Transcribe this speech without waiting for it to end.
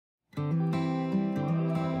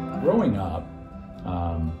growing up,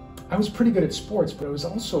 I was pretty good at sports, but I was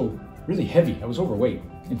also really heavy. I was overweight.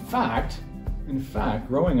 In fact,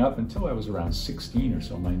 growing up until I was around 16 or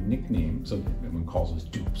so, my nickname, so everyone calls us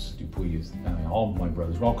Dupes. Dupuis, all my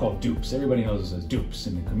brothers were all called Dupes. Everybody knows us as Dupes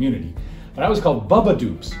in the community. But I was called Bubba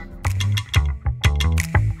Dupes.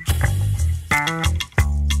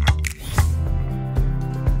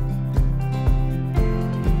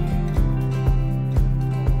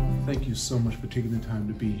 Thank you so much for taking the time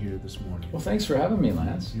to be here this morning. Well, thanks for having me,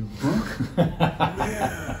 Lance. Your book?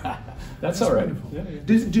 Yeah. That's all right. Yeah,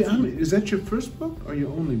 yeah. Is that your first book, or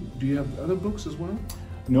do you have other books as well?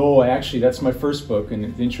 No, that's my first book, and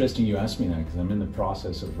it's interesting you asked me that because I'm in the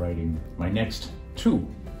process of writing my next two.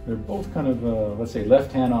 They're both kind of, let's say,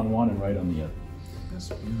 left hand on one and right on the other. That's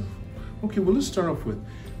beautiful. Okay, well, let's start off with,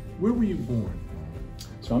 where were you born?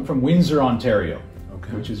 So I'm from Windsor, Ontario.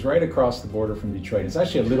 Okay. Which is right across the border from Detroit. It's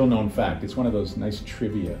actually a little known fact. It's one of those nice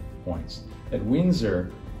trivia points that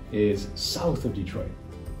Windsor is south of Detroit.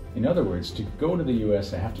 In other words, to go to the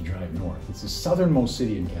US, I have to drive north. It's the southernmost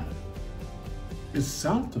city in Canada. It's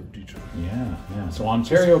south of Detroit. Yeah. So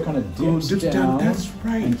Ontario kind of dips down. That's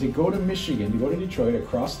right. And to go to Michigan, to go to Detroit,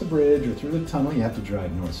 across the bridge or through the tunnel, you have to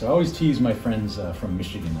drive north. So I always tease my friends from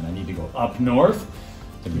Michigan that I need to go up north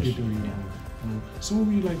to Michigan. Yeah. So what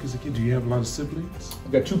were you like as a kid? Do you have a lot of siblings?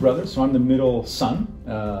 I've got two brothers, so I'm the middle son.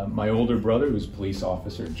 My older brother, who's a police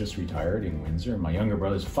officer, just retired in Windsor. My younger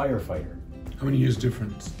brother's a firefighter. How many years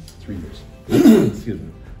difference? 3 years. Excuse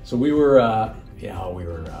me. So we were,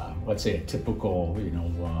 let's say a typical,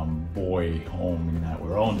 boy home in that we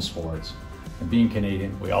were all into sports. And being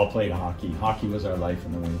Canadian, we all played hockey. Hockey was our life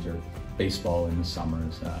in the winter. Baseball in the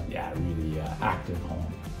summers. Really active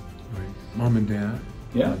home. Right. Mom and dad?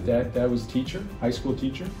 Yeah, Dad was a teacher, high school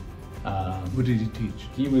teacher. What did he teach?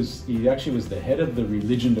 He actually was the head of the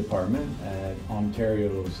religion department at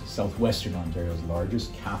Southwestern Ontario's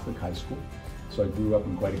largest Catholic high school. So I grew up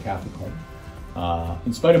in quite a Catholic home.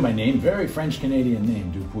 In spite of my name, very French-Canadian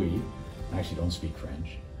name, Dupuis, I actually don't speak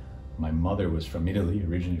French. My mother was from Italy,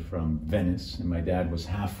 originally from Venice, and my dad was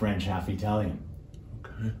half French, half Italian.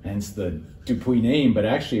 Okay. Hence the Dupuis name, but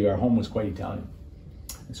actually our home was quite Italian.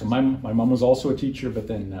 So my mom was also a teacher, but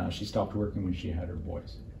then she stopped working when she had her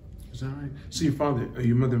boys. Is that right? So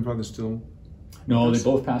your mother and father still? No, they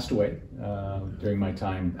both passed away during my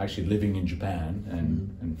time actually living in Japan,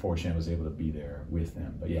 and unfortunately I was able to be there with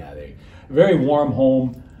them. But yeah, a very warm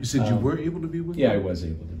home. You said you were able to be with them? Yeah, I was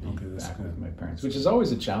able to be back with my parents, which is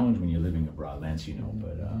always a challenge when you're living abroad, Lance,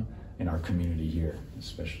 but in our community here,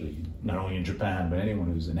 especially not only in Japan, but anyone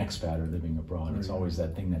who's an expat or living abroad, it's always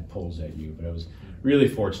that thing that pulls at you. But I was really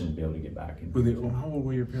fortunate to be able to get back. How old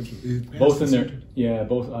were your parents? Both in their,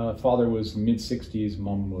 both. Father was mid-60s,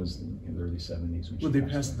 mom was in the early 70s. Well, they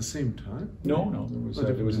passed at the same time? No,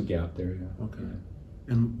 there was a gap there. Yeah. Okay.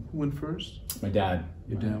 And who went first? My dad.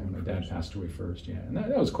 My dad passed away first. Yeah, and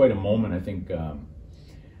that was quite a moment. I think.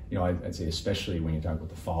 I'd say especially when you talk about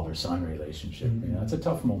the father-son relationship, it's a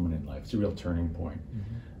tough moment in life. It's a real turning point.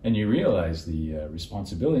 And you realize the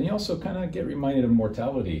responsibility, and you also kind of get reminded of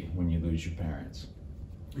mortality when you lose your parents.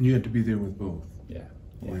 And you had to be there with both? Yeah.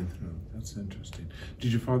 Going through. That's interesting.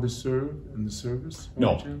 Did your father serve in the service?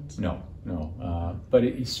 No. But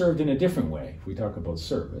he served in a different way. If we talk about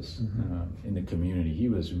service in the community, he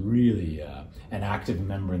was really an active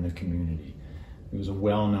member in the community. He was a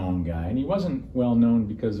well-known guy, and he wasn't well-known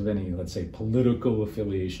because of any, let's say, political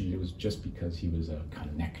affiliation. It was just because he was a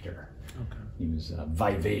connector. Okay. He was a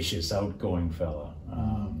vivacious, outgoing fellow.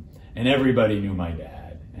 And everybody knew my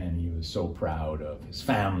dad, and he was so proud of his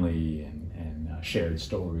family and shared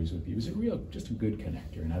stories with me. He was just a good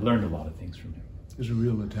connector, and I learned a lot of things from him. He was a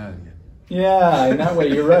real Italian. Yeah, in that way,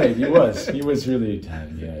 you're right. He was really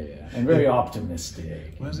Italian, yeah. And very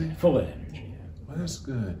optimistic. Was he? Full of energy. Well, that's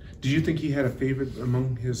good. Did you think he had a favorite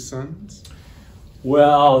among his sons?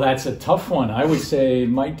 Well, that's a tough one. I would say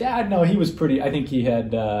my dad, no, he was pretty, I think he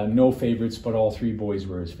had no favorites, but all 3 boys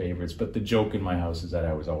were his favorites. But the joke in my house is that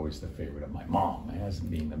I was always the favorite of my mom, as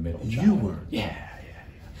being the middle child. You were? Yeah.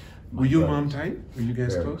 Were you and mom tight? Were you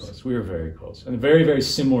guys very close? We were very close. And a very, very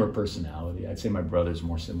similar personality. I'd say my brother's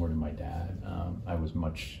more similar to my dad. I was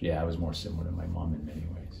more similar to my mom in many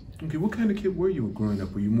ways. Okay, what kind of kid were you growing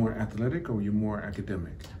up? Were you more athletic or were you more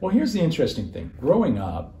academic? Well, here's the interesting thing. Growing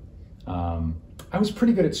up, I was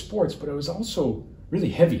pretty good at sports, but I was also really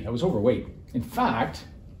heavy. I was overweight. In fact,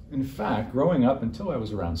 growing up until I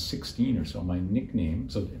was around 16 or so, my nickname,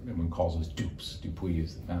 so everyone calls us Dupes.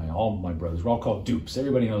 Dupuis, all my brothers were all called Dupes.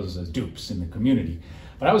 Everybody knows us as Dupes in the community.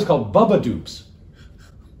 But I was called Bubba Dupes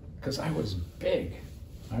because I was big.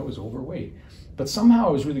 I was overweight. But somehow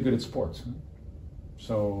I was really good at sports.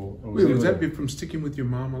 So wait, was that from sticking with your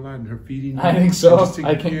mom a lot and her feeding you? I think so. Just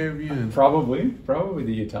taking care of you and... Probably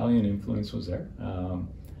the Italian influence was there.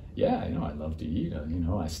 Yeah, you know, I love to eat. You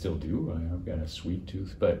know, I still do. I've got a sweet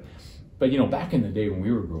tooth, but you know, back in the day when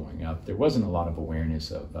we were growing up, there wasn't a lot of awareness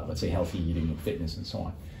of, let's say, healthy eating and fitness and so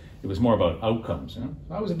on. It was more about outcomes. You know?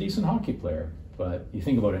 I was a decent hockey player, but you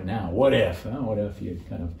think about it now. What if you had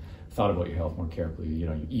kind of thought about your health more carefully? You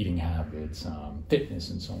know, your eating habits, fitness,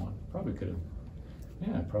 and so on. Probably could have.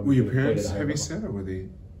 Yeah, probably. Were your parents heavy set, or were they?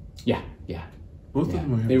 Yeah. Both of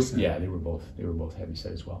them were heavy set. Yeah, they were both heavy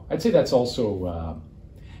set as well. I'd say that's also,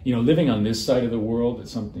 you know, living on this side of the world.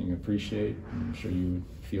 It's something I appreciate. I'm sure you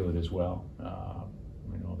feel it as well.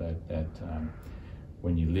 You know that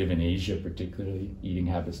when you live in Asia, particularly, eating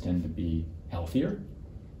habits tend to be healthier,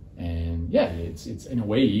 and yeah, it's in a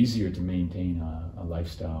way easier to maintain a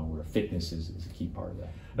lifestyle where fitness is a key part of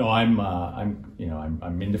that. No,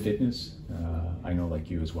 I'm into fitness. I know, like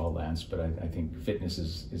you as well, Lance, but I think fitness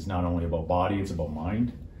is not only about body, it's about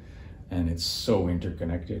mind, and it's so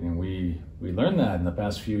interconnected. And we learned that in the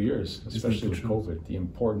past few years, especially with COVID. The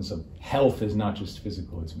importance of health is not just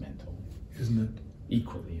physical, it's mental. Isn't it?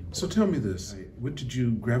 Equally important. So tell me this, what did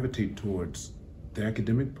you gravitate towards? The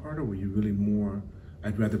academic part, or were you really more,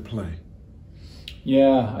 I'd rather play?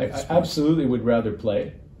 Yeah, I absolutely would rather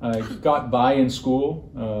play. I got by in school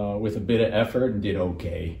with a bit of effort and did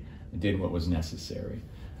okay. I did what was necessary.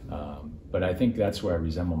 But I think that's where I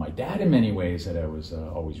resemble my dad in many ways, that I was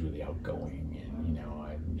always really outgoing, and you know,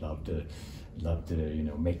 I loved to you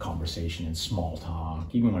know, make conversation and small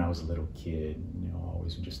talk. Even when I was a little kid, you know, I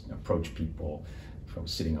always would just approach people. If I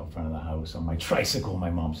was sitting out front of the house on my tricycle, my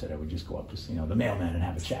mom said I would just go up to, you know, the mailman and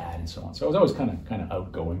have a chat and so on. So I was always kind of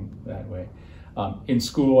outgoing that way. In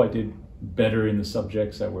school, I did better in the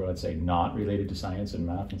subjects that were, let's say, not related to science and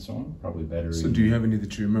math and so on. Probably better. So do you have any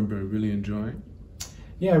that you remember really enjoying?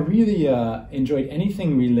 Yeah, I really enjoyed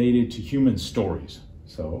anything related to human stories.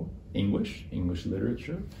 So English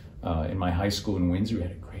literature. In my high school in Windsor, we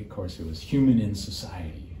had a great course. It was Human in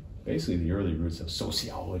Society, basically the early roots of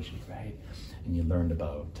sociology, right? And you learned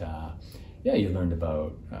about,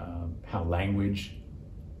 how language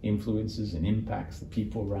influences and impacts the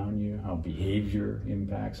people around you, how behavior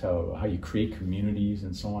impacts, how you create communities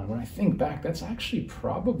and so on. When I think back, that's actually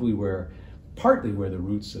probably partly where the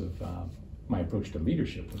roots of my approach to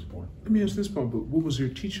leadership was born. Let me ask this one, but what was your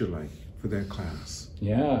teacher like for that class?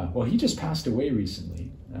 Yeah, well, he just passed away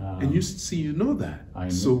recently. And you know that. I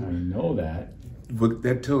know that. But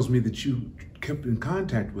that tells me that you kept in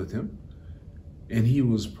contact with him, and he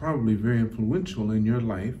was probably very influential in your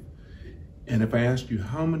life. And if I asked you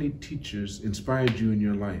how many teachers inspired you in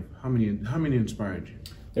your life, how many inspired you?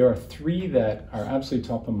 There are 3 that are absolutely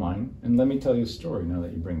top of mind. And let me tell you a story now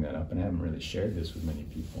that you bring that up, and I haven't really shared this with many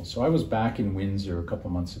people. So I was back in Windsor a couple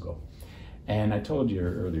months ago, and I told you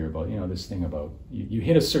earlier about, you know, this thing about you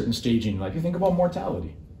hit a certain stage in life, you think about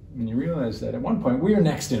mortality, and you realize that at one point we are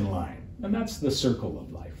next in line. And that's the circle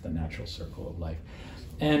of life, the natural circle of life.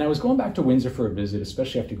 And I was going back to Windsor for a visit,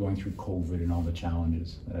 especially after going through COVID and all the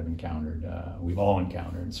challenges that I've encountered, we've all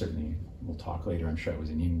encountered, and certainly we'll talk later, I'm sure I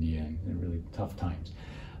was in India and really tough times.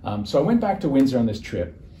 So I went back to Windsor on this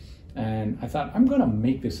trip, and I thought, I'm gonna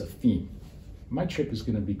make this a theme. My trip is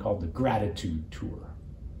gonna be called the Gratitude Tour.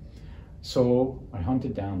 So I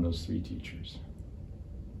hunted down those 3 teachers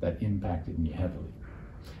that impacted me heavily.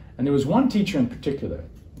 And there was one teacher in particular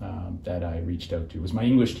that I reached out to. It was my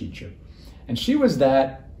English teacher. And she was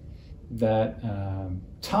that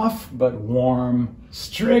tough but warm,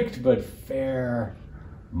 strict but fair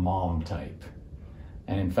mom type.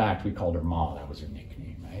 And in fact, we called her Ma. That was her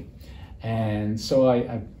nickname, right? And so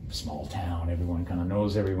I small town, everyone kind of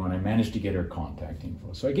knows everyone. I managed to get her contact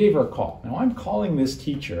info. So I gave her a call. Now I'm calling this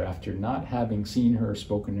teacher after not having seen her,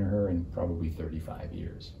 spoken to her in probably 35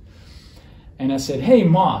 years. And I said, "Hey,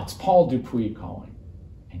 Ma, it's Paul Dupuis calling."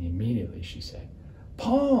 And immediately she said,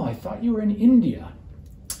 "Paul, I thought you were in India."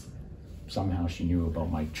 Somehow she knew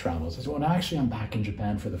about my travels. I said, "Well, actually, I'm back in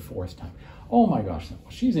Japan for the 4th time." "Oh my gosh, no.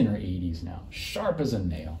 She's in her 80s now, sharp as a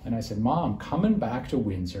nail." And I said, "Ma, I'm coming back to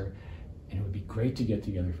Windsor, and it would be great to get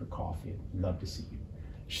together for coffee. I'd love to see you."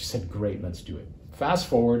 She said, "Great, let's do it." Fast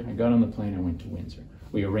forward, I got on the plane, I went to Windsor.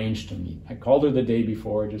 We arranged to meet. I called her the day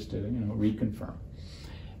before just to, reconfirm.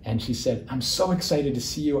 And she said, "I'm so excited to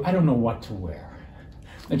see you. I don't know what to wear."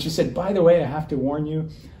 And she said, "By the way, I have to warn you,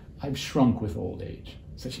 I've shrunk with old age."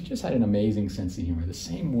 So she just had an amazing sense of humor, the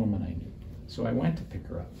same woman I knew. So I went to pick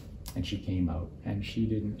her up, and she came out, and she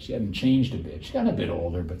hadn't changed a bit. She got a bit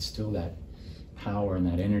older, but still that power and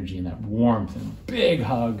that energy and that warmth and a big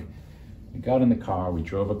hug. We got in the car, we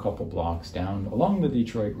drove a couple blocks down along the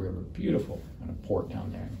Detroit River, beautiful kind of port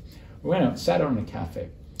down there. We went out, sat out in a cafe.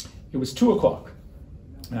 It was 2 o'clock.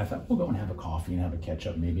 And I thought, we'll go and have a coffee and have a catch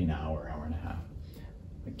up, maybe an hour, hour and a half.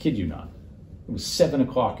 I kid you not. It was 7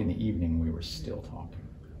 o'clock in the evening, we were still talking.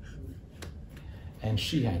 And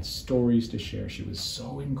she had stories to share. She was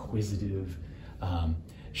so inquisitive.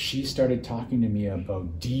 She started talking to me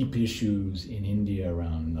about deep issues in India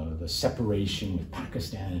around the separation with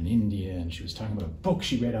Pakistan and India. And she was talking about a book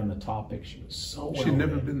she read on the topic. She was so well read. She'd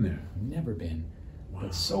never been there? Never been. Wow.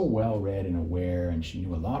 But so well read and aware, and she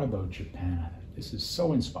knew a lot about Japan. I thought, this is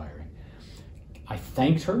so inspiring. I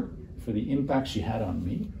thanked her for the impact she had on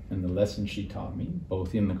me and the lessons she taught me,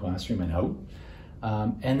 both in the classroom and out.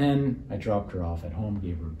 And then I dropped her off at home,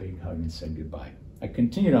 gave her a big hug and said goodbye. I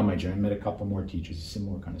continued on my journey, met a couple more teachers,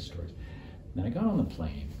 similar kind of stories. Then I got on the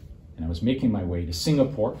plane and I was making my way to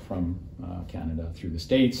Singapore from Canada through the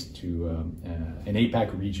States to an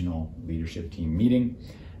APAC regional leadership team meeting.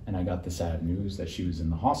 And I got the sad news that she was in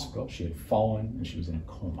the hospital. She had fallen and she was in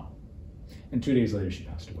a coma. And 2 days later, she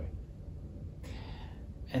passed away.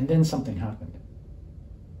 And then something happened.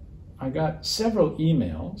 I got several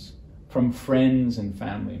emails from friends and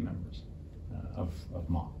family members of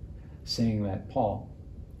Mom saying that, Paul,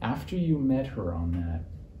 after you met her on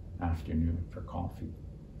that afternoon for coffee,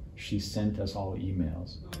 she sent us all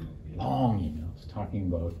emails, long emails, talking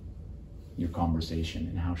about your conversation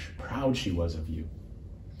and how proud she was of you.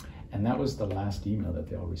 And that was the last email that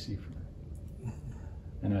they all received from her.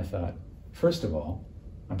 And I thought, first of all,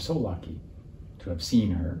 I'm so lucky to have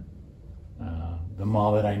seen her, the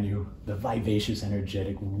Ma that I knew, the vivacious,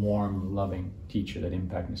 energetic, warm, loving teacher that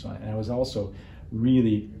impacted me so much. And I was also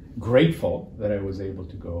really grateful that I was able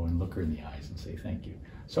to go and look her in the eyes and say thank you.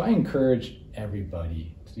 So I encourage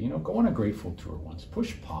everybody to, go on a grateful tour once,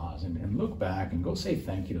 push pause and look back and go say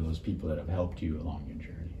thank you to those people that have helped you along your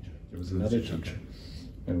journey. There was another teacher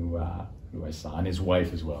who I saw, and his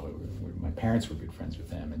wife as well. My parents were good friends with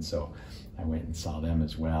them, and so I went and saw them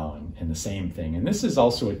as well, and the same thing. And this is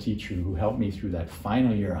also a teacher who helped me through that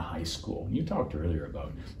final year of high school. You talked earlier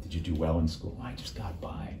about, did you do well in school? I just got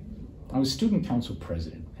by. I was student council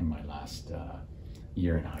president in my last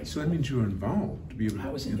year in high school. So that means you were involved to be able to. I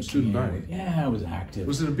was in the student community. body. Yeah, I was active.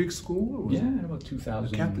 Was it a big school? Or was it about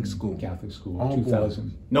 2000. A Catholic school. Catholic school. All 2000.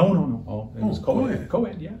 boys. No. It was co-ed.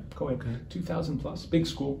 Co-ed. Yeah, co-ed. Okay. 2000 plus, big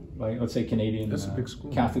school, by let's say Canadian. That's a big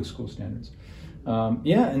school. Catholic school standards.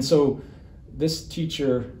 And so this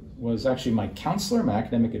teacher was actually my counselor, my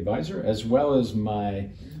academic advisor, as well as my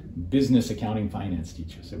business accounting finance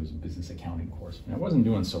teacher. So it was a business accounting course. And I wasn't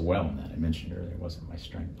doing so well in that. I mentioned earlier, it wasn't my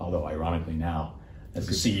strength. Although ironically now, as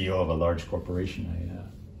the CEO of a large corporation,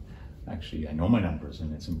 I know my numbers,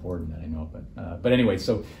 and it's important that I know. But anyway,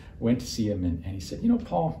 so I went to see him, and he said,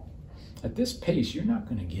 Paul, at this pace, you're not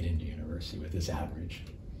going to get into university with this average.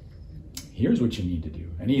 Here's what you need to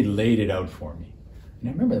do. And he laid it out for me. And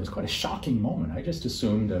I remember it was quite a shocking moment. I just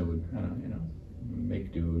assumed I would,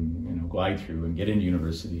 make do and glide through and get into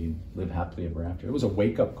university and live happily ever after. It was a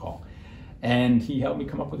wake-up call. And he helped me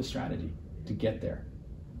come up with a strategy to get there.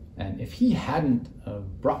 And if he hadn't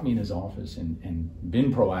brought me in his office and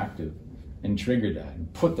been proactive and triggered that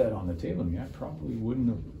and put that on the table, I probably wouldn't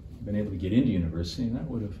have been able to get into university, and that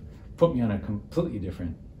would have put me on a completely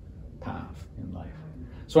different path in life.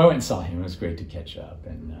 So I went and saw him. It was great to catch up,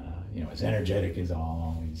 and as energetic as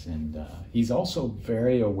always. And he's also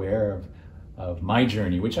very aware of my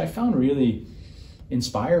journey, which I found really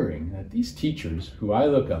inspiring. That these teachers who I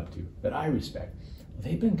look up to, that I respect,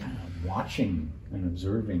 they've been kind of watching and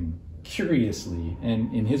observing curiously,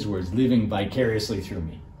 and in his words, living vicariously through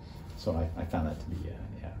me. So I found that to be,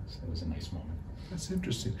 it was a nice moment. That's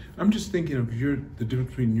interesting. I'm just thinking of the difference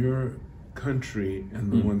between your country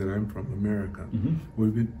and the one that I'm from, America,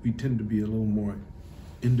 where we tend to be a little more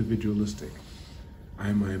individualistic.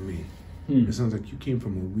 I, my, me. It sounds like you came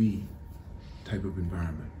from a we type of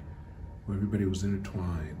environment, where everybody was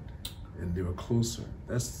intertwined and they were closer.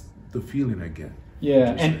 That's the feeling I get.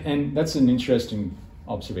 Yeah, and that's an interesting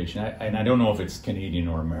observation. And I don't know if it's Canadian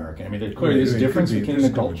or American. I mean, there's a difference between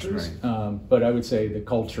the cultures, right. But I would say the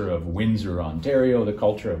culture of Windsor, Ontario, the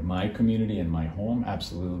culture of my community and my home,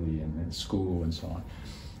 absolutely, and school and so on.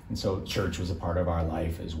 And so church was a part of our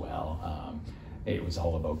life as well. it was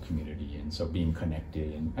all about community, and so being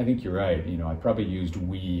connected. And I think you're right. I probably used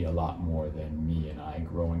we a lot more than me and I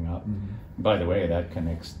growing up. By the way, that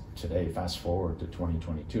connects today. Fast forward to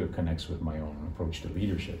 2022, it connects with my own approach to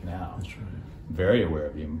leadership now. That's right. Very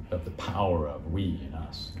aware of the power of we in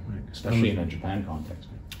us, Right. especially in a Japan context.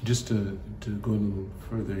 Just to go a little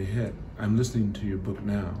further ahead, I'm listening to your book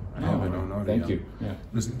now. I have it on audio. Thank you. Yeah.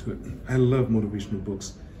 Listening to it. I love motivational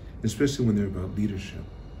books, especially when they're about leadership.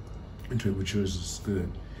 Which yours is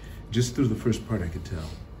good. Just through the first part, I could tell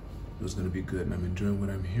it was going to be good, and I'm enjoying what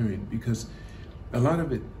I'm hearing, because a lot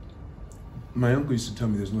of it, my uncle used to tell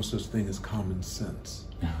me there's no such thing as common sense,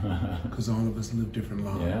 because all of us live different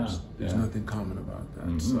lives. Yeah, there's yeah. nothing common about that.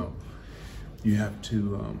 Mm-hmm. So you have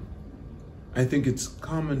to, I think it's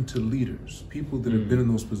common to leaders. People that have been in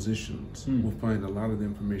those positions will find a lot of the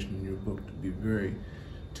information in your book to be very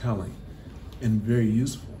telling and very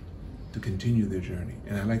useful to continue their journey.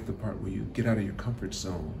 And I like the part where you get out of your comfort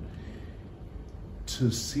zone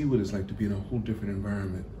to see what it's like to be in a whole different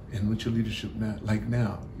environment, and with your leadership now,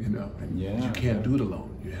 and you can't do it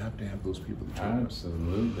alone. You have to have those people to train.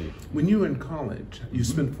 Absolutely. When you were in college, you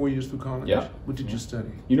spent 4 years through college? Yeah. What did you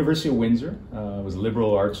study? University of Windsor, was a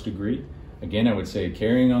liberal arts degree. Again, I would say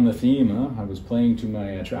carrying on the theme, I was playing to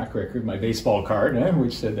my track record, my baseball card,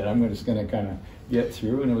 which said that I'm just going to kind of get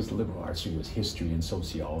through, and it was the liberal arts degree. It was history and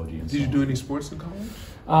sociology and so on. Did you do any sports in college?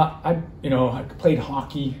 I played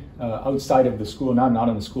hockey outside of the school, not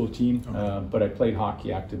on the school team, but I played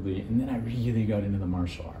hockey actively, and then I really got into the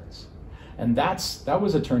martial arts. And that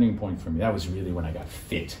was a turning point for me. That was really when I got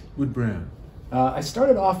fit. What brand? I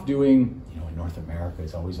started off doing, in North America,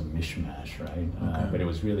 it's always a mishmash, right? But it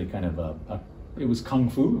was really kind of it was kung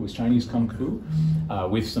fu, it was Chinese kung fu,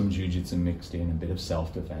 with some jiu-jitsu mixed in, a bit of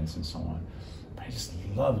self-defense and so on. But I just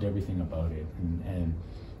loved everything about it, and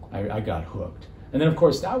I got hooked. And then, of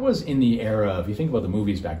course, that was in the era of, you think about the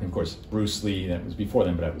movies back then, of course, Bruce Lee, that was before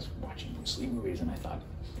then, but I was watching Bruce Lee movies, and I thought,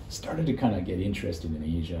 started to kind of get interested in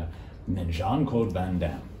Asia. And then Jean-Claude Van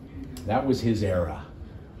Damme, that was his era.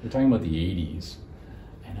 We're talking about the 80s.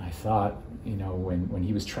 And I thought, when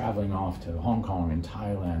he was traveling off to Hong Kong and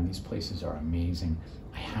Thailand, these places are amazing.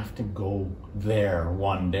 I have to go there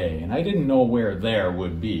one day. And I didn't know where there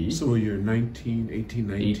would be. So you're 19,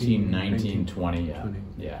 18, 19? 20, yeah. 20.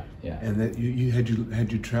 Yeah. And that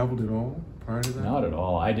had you traveled at all prior to that? Not at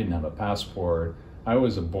all. I didn't have a passport. I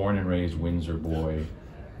was a born and raised Windsor boy.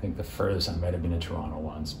 I think the furthest I might have been to Toronto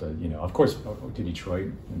once, but of course, to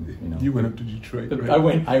Detroit. And, You went up to Detroit,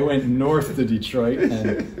 right? I went north to Detroit,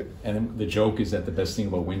 and the joke is that the best thing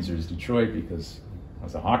about Windsor is Detroit, because I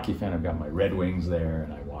was a hockey fan. I've got my Red Wings there,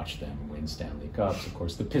 and I watched them win Stanley Cups. Of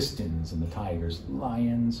course, the Pistons and the Tigers,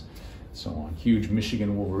 Lions, so on. Huge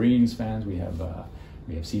Michigan Wolverines fans. We have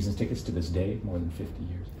season tickets to this day, more than 50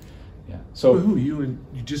 years. Yeah. So who you and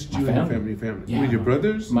your family? Yeah. With your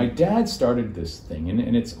brothers? My dad started this thing,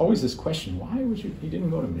 and it's always this question: why would you? He didn't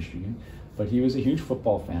go to Michigan, but he was a huge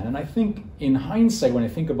football fan. And I think, in hindsight, when I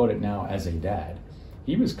think about it now as a dad,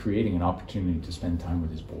 he was creating an opportunity to spend time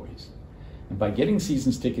with his boys, and by getting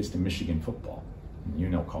seasons tickets to Michigan football,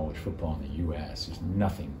 and college football in the U.S., there's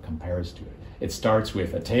nothing compares to it. It starts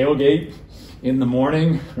with a tailgate in the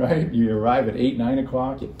morning, right? You arrive at 8, 9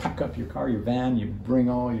 o'clock, you pack up your car, your van, you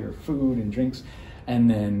bring all your food and drinks. And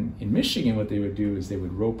then in Michigan, what they would do is they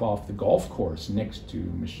would rope off the golf course next to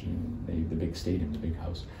Michigan, the big stadium, the big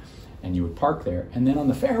house. And you would park there. And then on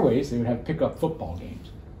the fairways, they would have pickup football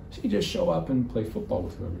games. So you just show up and play football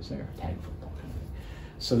with whoever's there, tag football kind of thing.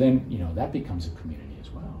 So then, that becomes a community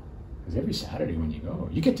as well. Because every Saturday when you go,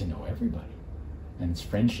 you get to know everybody. And it's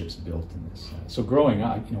friendships built in this. So growing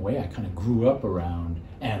up, in a way, I kind of grew up around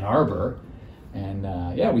Ann Arbor. And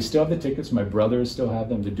we still have the tickets. My brothers still have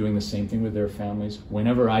them. They're doing the same thing with their families.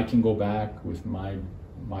 Whenever I can go back with my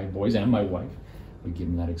boys and my wife, we give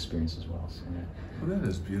them that experience as well. So, yeah. Well, that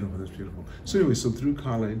is beautiful. That's beautiful. So anyway, through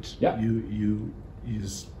college, you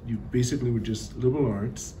basically were just liberal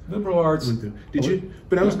arts. Liberal arts. Did you?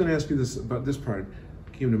 But I was going to ask you this about this part.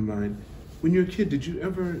 Came to mind. When you were a kid, did you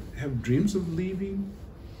ever have dreams of leaving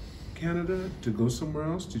Canada to go somewhere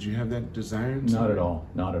else? Did you have that desire? Not at all.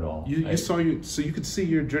 Not at all. So you could see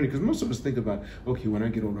your journey, because most of us think about, okay, when I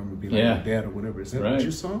get older, I'm going to be like my dad or whatever. Is that what you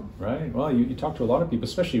saw? Right. Well, you talk to a lot of people,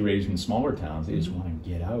 especially raised in smaller towns. They just want to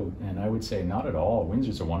get out. And I would say not at all.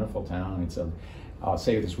 Windsor's a wonderful town. I'll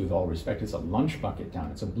say this with all respect, it's a lunch bucket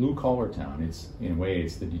town. It's a blue-collar town. In a way,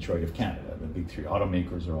 it's the Detroit of Canada. The big 3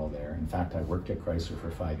 automakers are all there. In fact, I worked at Chrysler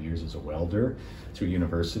for 5 years as a welder through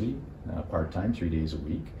university, part-time, 3 days a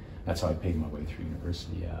week. That's how I paid my way through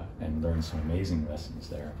university and learned some amazing lessons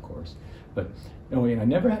there, of course. But no, I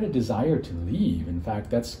never had a desire to leave. In fact,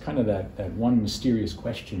 that's kind of that one mysterious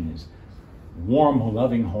question is warm,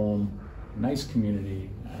 loving home, nice community.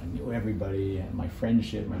 I knew everybody, and my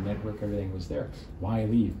friendship, my network, everything was there. Why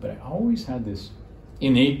leave? But I always had this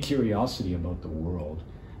innate curiosity about the world.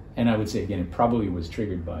 And I would say, again, it probably was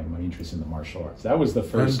triggered by my interest in the martial arts. That was the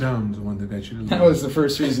first... Van Damme's the one that got you to leave. That was the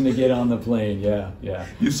first reason to get on the plane, yeah.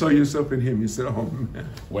 You saw yourself in him, you said, oh, man.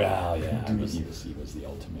 Well, yeah, I mean, he was the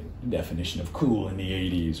ultimate definition of cool in the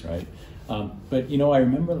 80s, right? But, I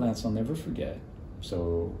remember, Lance, I'll never forget.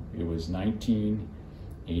 So it was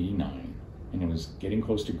 1989, and it was getting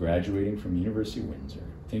close to graduating from University of Windsor,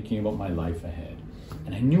 thinking about my life ahead.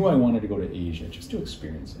 And I knew I wanted to go to Asia just to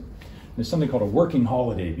experience it. There's something called a working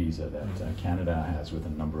holiday visa that Canada has with a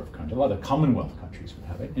number of countries. A lot of the Commonwealth countries would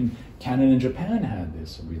have it. And Canada and Japan had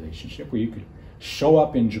this relationship where you could show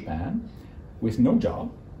up in Japan with no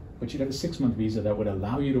job, but you'd have a 6-month visa that would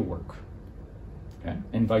allow you to work. Okay?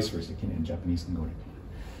 And vice versa, Canadian and Japanese can go to Canada.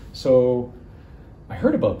 So I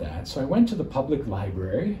heard about that, so I went to the public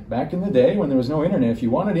library. Back in the day when there was no internet, if you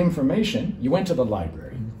wanted information, you went to the library.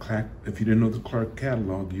 If you didn't know the Clark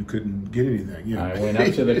catalog, you couldn't get anything. Yeah. I went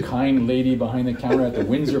up to the kind lady behind the counter at the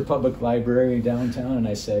Windsor Public Library downtown, and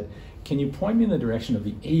I said, can you point me in the direction of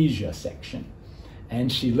the Asia section?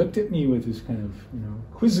 And she looked at me with this kind of,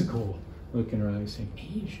 quizzical look in her eyes, saying,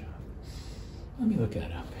 Asia? Let me look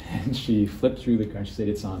that up. And she flipped through the card. She said,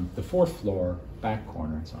 it's on the 4th floor, back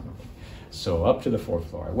corner. It's on the way. So up to the 4th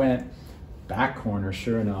floor I went, back corner,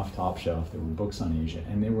 sure enough, top shelf, there were books on Asia,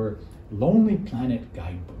 and there were Lonely Planet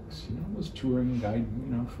guidebooks, those touring guide,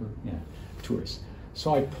 for tourists.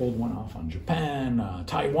 So I pulled one off on Japan,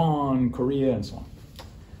 Taiwan, Korea, and so on.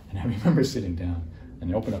 And I remember sitting down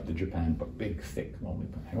and I opened up the Japan book, big, thick, Lonely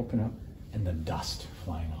Planet. I opened up, and the dust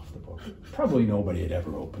flying off the book. Probably nobody had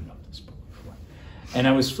ever opened up this book before. And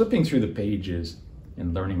I was flipping through the pages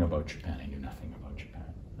and learning about Japan. I knew nothing about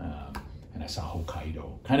Japan. And I saw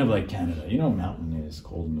Hokkaido, kind of like Canada. Mountainous,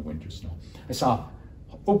 cold in the winter, snow. I saw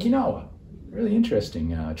Okinawa, really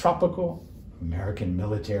interesting, tropical, American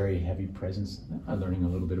military, heavy presence. I'm learning a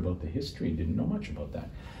little bit about the history, didn't know much about that.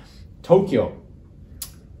 Tokyo,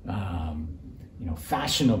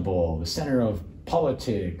 fashionable, the center of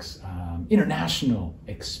politics, international,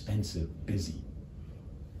 expensive, busy.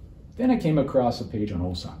 Then I came across a page on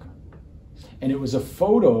Osaka, and it was a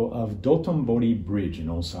photo of Dotonbori Bridge in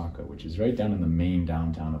Osaka, which is right down in the main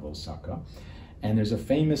downtown of Osaka. And there's a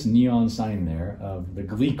famous neon sign there of the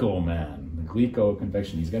Glico man, the Glico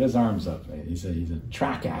confection. He's got his arms up, right? He's a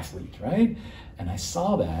track athlete, right? And I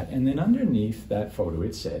saw that, and then underneath that photo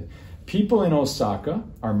it said, people in Osaka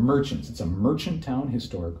are merchants. It's a merchant town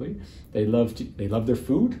historically. They love their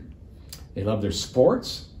food, they love their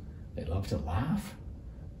sports, they love to laugh,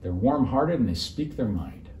 they're warm-hearted, and they speak their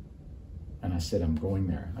mind. And I said, I'm going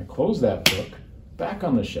there. I closed that book, back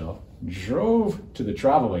on the shelf, drove to the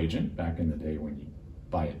travel agent, back in the day when you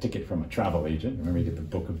buy a ticket from a travel agent. Remember, you get the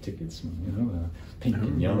book of tickets, the pink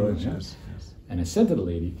and yellow. Yes. And I said to the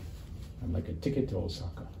lady, I'd like a ticket to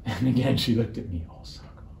Osaka. And again, she looked at me, Osaka.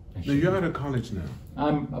 No, you're out of college now.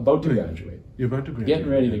 I'm about to graduate. You're about to graduate. Getting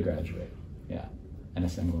ready to graduate, yeah. And I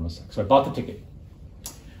said, I'm going to Osaka. So I bought the ticket.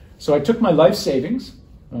 So I took my life savings.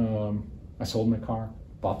 I sold my car,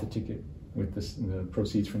 bought the ticket with the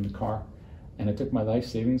proceeds from the car. And I took my life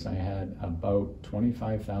savings. I had about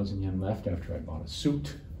 25,000 yen left after I bought a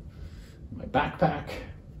suit, my backpack,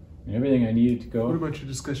 and everything I needed to go. What about your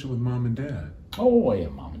discussion with mom and dad? Oh, yeah,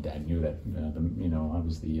 mom and dad knew that. I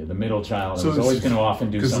was the middle child. I was always going to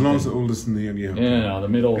often do something. Because as long as the oldest and the young,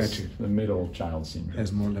 the middle child syndrome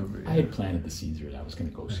has more leverage. I had planted the seeds that I was going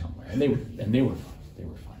to go somewhere, and they were fine. They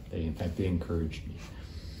were fine. In fact, they encouraged me.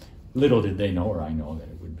 Little did they know, or I know, that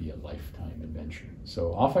it would be a lifetime adventure.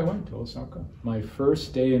 So off I went to Osaka. My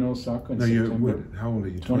first day in Osaka in September. How old are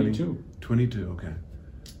you? 22. 22, okay.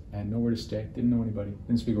 I had nowhere to stay. Didn't know anybody.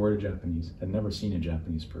 Didn't speak a word of Japanese. Had never seen a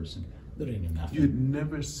Japanese person. Literally knew nothing. You had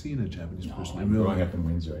never seen a Japanese person? No, growing up in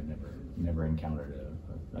Windsor, I'd never encountered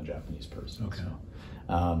a Japanese person. Okay.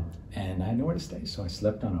 So, and I had nowhere to stay, so I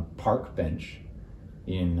slept on a park bench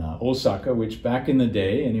in Osaka, which back in the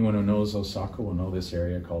day, anyone who knows Osaka will know this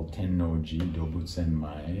area called Tennohzu,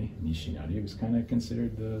 Dobutsenmai, Nishinari. It was kind of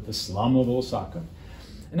considered the slum of Osaka.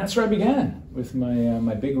 And that's where I began, with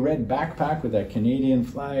my big red backpack with that Canadian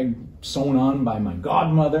flag sewn on by my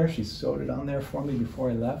godmother. She sewed it on there for me before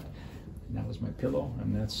I left. And that was my pillow,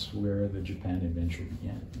 and that's where the Japan adventure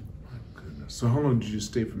began. My goodness. So how long did you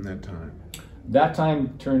stay from that time? That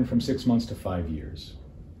time turned from 6 months to 5 years.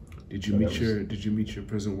 Did you meet your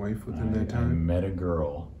present wife within that time? I met a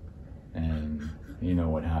girl, and you know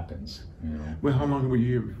what happens. You know? Well, how long were you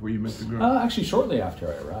here before you met the girl? Actually, shortly after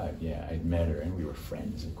I arrived, yeah, I'd met her, and we were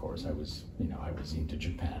friends. Of course, I was into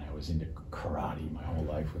Japan. I was into karate. My whole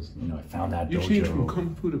life was, I found that You dojo. changed from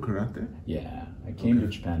kung fu to karate? Yeah, I came to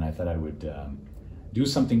Japan. I thought I would do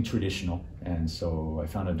something traditional, and so I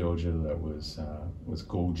found a dojo that was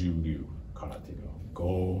Goju-ryu karate do.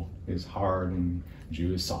 Go is hard and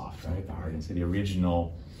Ju is soft, right? The hard. And so the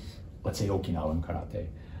original, let's say Okinawan karate,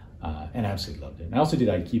 and I absolutely loved it. And I also did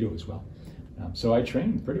Aikido as well. So I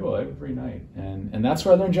trained pretty well every night, and that's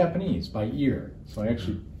where I learned Japanese, by ear. So I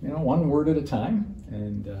actually, one word at a time,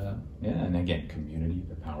 and and again, community,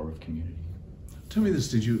 the power of community. Tell me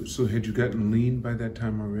this: had you gotten lean by that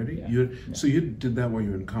time already? Yeah. So you did that while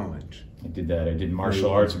you were in college. I did that. I did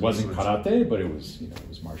martial arts. It wasn't karate, but it was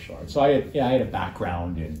martial arts. So I had a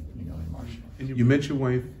background in martial arts. And you met your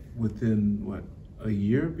wife within what, a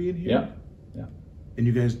year of being here? Yeah. And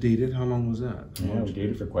you guys dated? How long was that? Yeah, we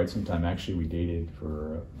dated for quite some time. Actually, we dated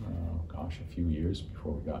for, a few years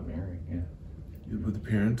before we got married, yeah. Were the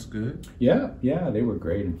parents good? Yeah, they were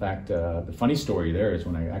great. In fact, the funny story there is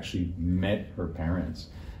when I actually met her parents.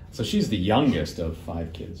 So she's the youngest of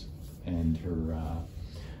 5 kids. And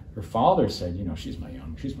her father said, she's my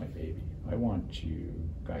baby. I want you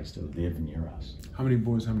guys to live near us. How many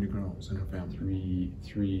boys, how many girls in her family?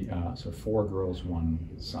 Three, so 4 girls, 1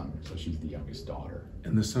 son. So she's the youngest daughter.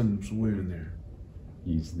 And the son's where in there?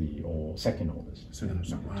 He's the second oldest.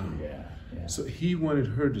 Wow. Yeah. So he wanted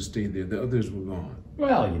her to stay there. The others were gone.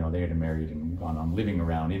 Well, they had married and gone on living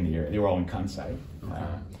around in the area. They were all in Kansai. Okay.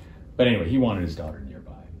 But anyway, he wanted his daughter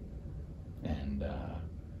nearby. And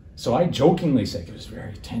so I jokingly said, it was a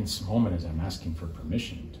very tense moment as I'm asking for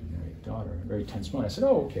permission to marry a daughter. A very tense moment. I said,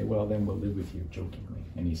 oh, okay, well, then we'll live with you, jokingly.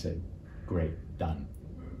 And he said, great, done.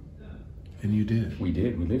 And you did? We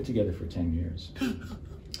did. We lived together for 10 years.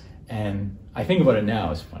 And I think about it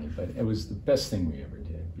now, it's funny, but it was the best thing we ever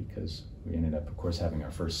did because we ended up, of course, having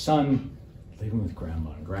our first son, living with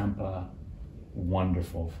grandma and grandpa.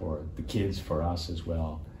 Wonderful for the kids, for us as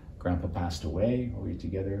well. Grandpa passed away while we were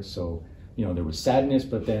together, so there was sadness,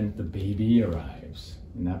 but then the baby arrives,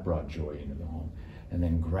 and that brought joy into the home. And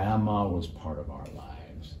then grandma was part of our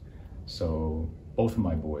lives. So both of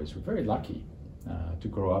my boys were very lucky to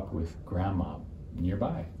grow up with grandma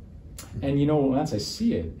nearby. And once I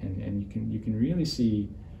see it, and you can really see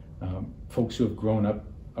folks who have grown up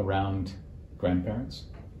around grandparents.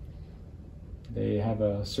 They have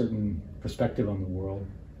a certain perspective on the world.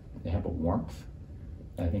 They have a warmth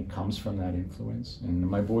that I think comes from that influence. And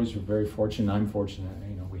my boys were very fortunate. I'm fortunate.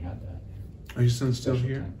 We had that. Are your sons still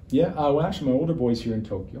here? Time. Yeah. Well, actually, my older boy's here in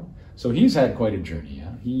Tokyo. So he's had quite a journey.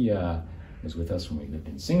 Yeah. He was with us when we lived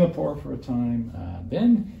in Singapore for a time.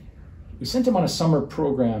 Then we sent him on a summer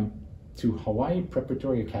program to Hawaii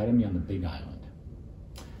Preparatory Academy on the Big Island.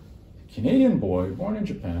 A Canadian boy, born in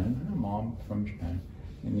Japan, a mom from Japan,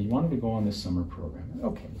 and he wanted to go on this summer program.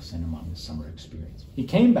 Okay, we'll send him on this summer experience. He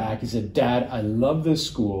came back, he said, Dad, I love this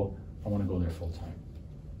school, I want to go there full time.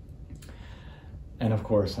 And of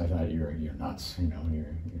course, I thought, you're nuts,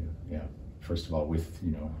 yeah. First of all,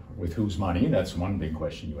 with whose money? That's one big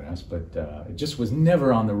question you would ask, but it just was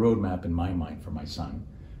never on the roadmap in my mind for my son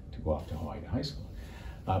to go off to Hawaii to high school.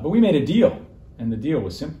 But we made a deal, and the deal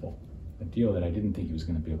was simple. A deal that I didn't think he was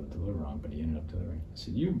going to be able to deliver on, but he ended up delivering. I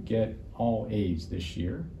said, you get all A's this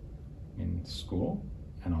year in school,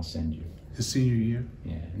 and I'll send you. His senior year?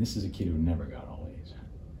 Yeah, and this is a kid who never got all A's.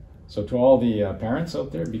 So to all the parents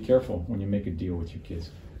out there, be careful when you make a deal with your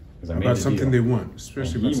kids. About something they want,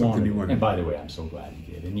 especially about something he wanted. And by the way, I'm so glad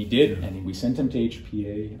he did. And he did, yeah. And we sent him to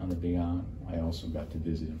HPA on the Big Island. I also got to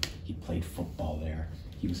visit him. He played football there.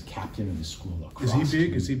 He was captain of the school lacrosse. Is he big?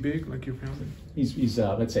 Team. Is he big like your family? He's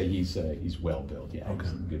let's say he's well built. Yeah, okay.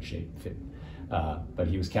 He's in good shape, fit. But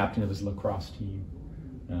he was captain of his lacrosse team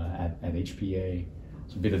at HPA.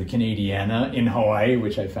 It's a bit of the Canadiana in Hawaii,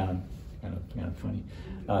 which I found kind of funny.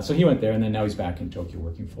 So he went there, and then now he's back in Tokyo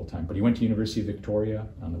working full time. But he went to University of Victoria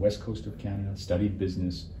on the west coast of Canada, studied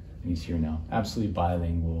business, and he's here now. Absolutely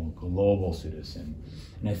bilingual, global citizen.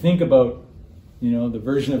 And I think about the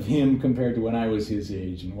version of him compared to when I was his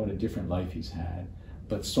age, and what a different life he's had,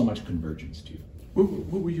 but so much convergence too.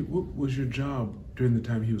 What was your job during the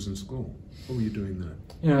time he was in school? What were you doing then?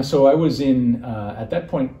 Yeah, so I was in, at that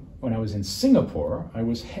point, when I was in Singapore, I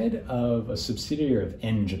was head of a subsidiary of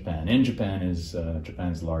N-Japan. N-Japan is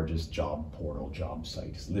Japan's largest job portal, job site.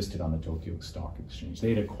 It's listed on the Tokyo Stock Exchange. They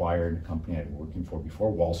had acquired a company I had been working for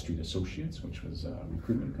before, Wall Street Associates, which was a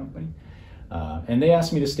recruitment company. And they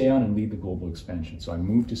asked me to stay on and lead the global expansion. So I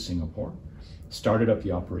moved to Singapore, started up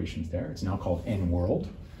the operations there. It's now called N-World.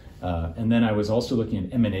 And then I was also looking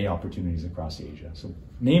at M&A opportunities across Asia. So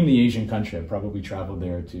name the Asian country, I probably traveled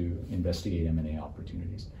there to investigate M&A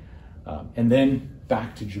opportunities. And then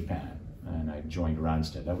back to Japan, and I joined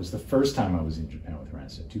Randstad. That was the first time I was in Japan with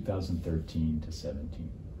Randstad, 2013 to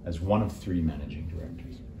 17, as one of 3 managing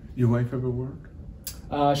directors. Your wife ever work?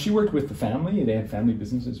 She worked with the family. They had family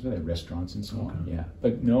businesses, they had restaurants and so on. Yeah,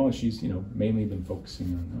 but no, she's mainly been focusing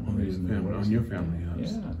on raising the boys. On your family.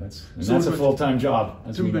 Yeah, that's a full-time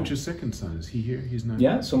job. Tell me about your second son. Is he here? He's not.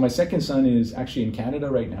 Yeah, so my second son is actually in Canada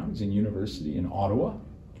right now. He's in university in Ottawa,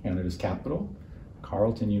 Canada's capital,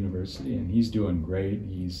 Carleton University, and he's doing great.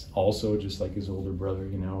 He's also, just like his older brother,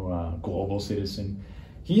 global citizen.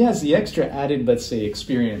 He has the extra added, let's say,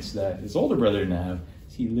 experience that his older brother didn't have.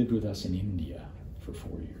 He lived with us in India for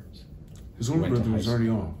 4 years. His older brother was already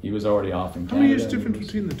off. He was already off in Canada. How many years difference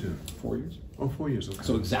between the two? 4 years. Oh, 4 years, okay.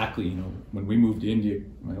 So exactly, when we moved to India,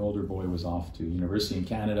 my older boy was off to university in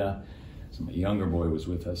Canada. So my younger boy was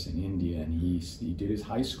with us in India, and he did his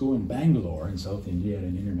high school in Bangalore in South India at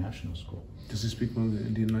an international school. Does he speak one of the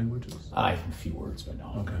Indian languages? A few words, but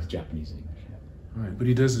no. Okay. It's Japanese and English, yeah. All right, but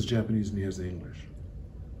he does his Japanese and he has the English.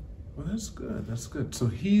 Well, that's good, that's good. So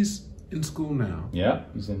he's in school now. Yeah,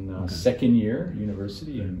 he's in second year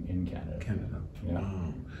university in Canada. Canada. Yeah.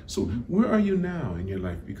 Wow. So where are you now in your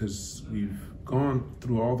life? Because we've gone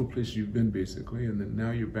through all the places you've been basically, and then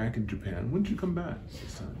now you're back in Japan. When did you come back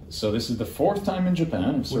this time? So this is the 4th time in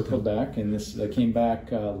Japan. I've circled back, and I came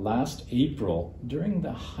back last April during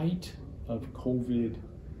the height of COVID,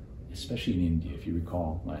 especially in India, if you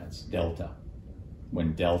recall, Lance, Delta.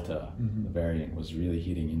 When Delta, the variant, was really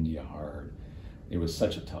hitting India hard. It was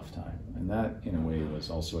such a tough time. And that, in a way, was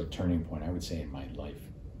also a turning point, I would say, in my life.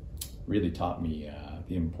 Really taught me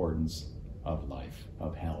the importance of life,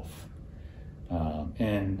 of health,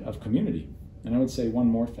 and of community. And I would say one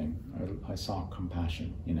more thing. I saw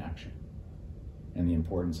compassion in action, and the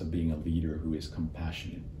importance of being a leader who is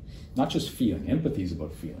compassionate. Not just feeling. Empathy is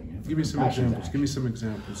about feeling. Give me some examples. Give me some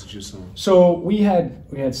examples that you saw. So we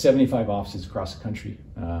had 75 offices across the country.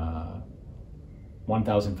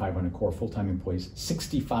 1,500 core full-time employees,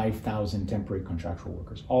 65,000 temporary contractual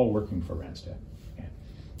workers, all working for Randstad. Okay.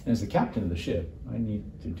 And as the captain of the ship, I need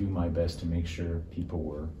to do my best to make sure people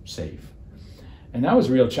were safe. And that was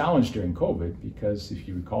a real challenge during COVID because, if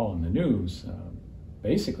you recall in the news,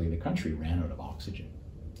 basically the country ran out of oxygen.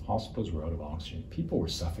 Hospitals were out of oxygen. People were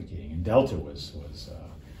suffocating, and Delta was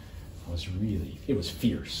really, it was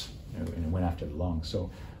fierce, and it went after the lungs.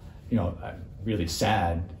 So, a really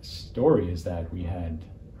sad story is that we had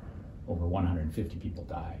over 150 people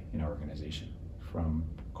die in our organization from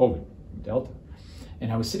COVID, from Delta.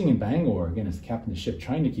 And I was sitting in Bangalore, again, as the captain of the ship,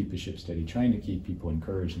 trying to keep the ship steady, trying to keep people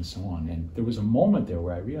encouraged and so on. And there was a moment there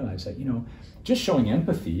where I realized that, just showing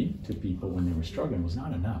empathy to people when they were struggling was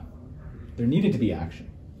not enough. There needed to be action.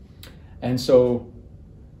 And so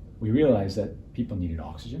we realized that people needed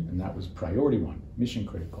oxygen, and that was priority 1, mission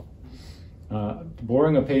critical.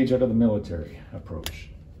 Borrowing a page out of the military approach,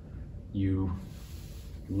 you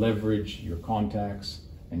leverage your contacts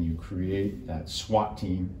and you create that SWAT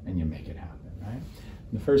team and you make it happen, right?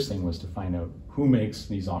 And the first thing was to find out who makes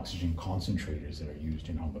these oxygen concentrators that are used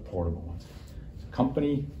in home, the portable ones. It's a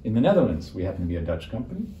company in the Netherlands. We happen to be a Dutch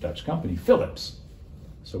company, Philips.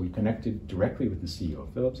 So we connected directly with the CEO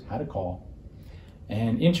of Philips, had a call,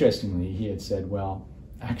 and interestingly, he had said, well,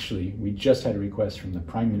 actually, we just had a request from the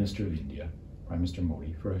Prime Minister of India, Prime Minister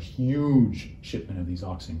Modi, for a huge shipment of these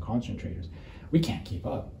oxygen concentrators. We can't keep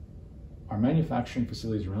up. Our manufacturing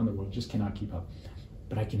facilities around the world just cannot keep up.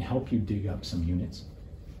 But I can help you dig up some units.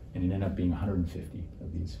 And it ended up being 150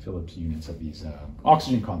 of these Philips units of these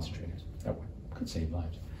oxygen concentrators that could save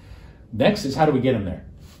lives. Next is, how do we get them there?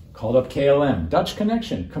 Called up KLM, Dutch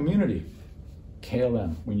connection, community.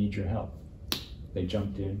 KLM, we need your help. They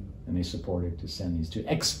jumped in and they supported to send these, to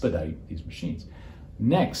expedite these machines.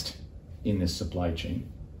 Next, in this supply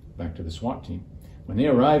chain, back to the SWAT team, when they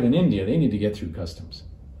arrive in India, they need to get through customs.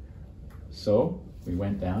 So we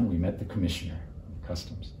went down, we met the commissioner of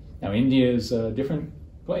customs. Now, India is a different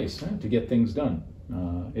place to get things done.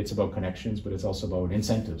 It's about connections, but it's also about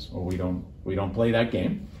incentives, or we don't play that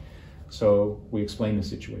game. So we explained the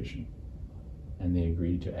situation, and they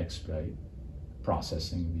agreed to expedite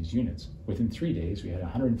processing of these units. Within 3 days, we had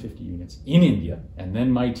 150 units in India, and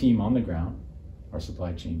then my team on the ground, our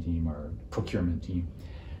supply chain team, our procurement team,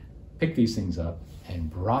 picked these things up and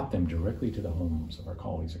brought them directly to the homes of our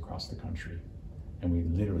colleagues across the country, and we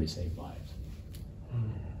literally saved lives.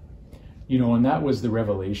 And that was the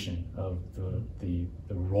revelation of the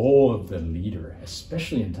role of the leader,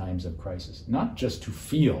 especially in times of crisis, not just to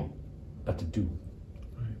feel, but to do,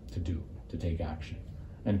 to take action.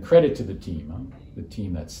 And credit to the team, the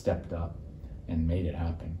team that stepped up and made it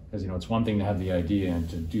happen. Because, you know, it's one thing to have the idea and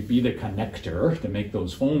to be the connector, to make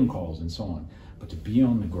those phone calls and so on, but to be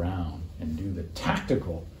on the ground and do the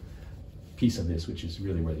tactical piece of this, which is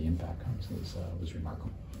really where the impact comes, was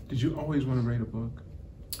remarkable. Did you always want to write a book?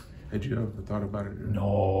 Had you ever thought about it?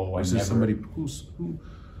 No, was there somebody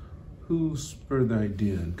who spurred the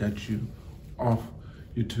idea and got you off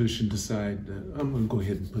your tuition, decide I'm going to go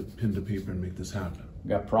ahead and put pen to paper and make this happen?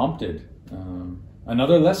 Got prompted.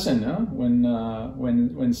 Another lesson,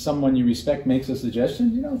 when someone you respect makes a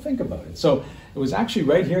suggestion, you know, think about it. So it was actually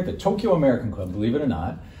right here at the Tokyo American Club, believe it or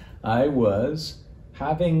not. I was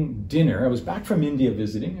having dinner. I was back from India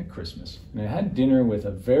visiting at Christmas, and I had dinner with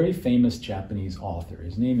a very famous Japanese author.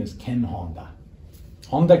 His name is Ken Honda.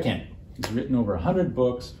 Honda Ken. He's written over 100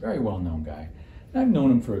 books, very well-known guy. And I've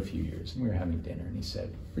known him for a few years, and we were having dinner, and he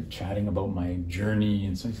said, we're chatting about my journey,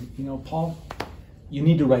 and so I said, you know, Paul, you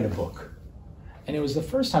need to write a book. And it was the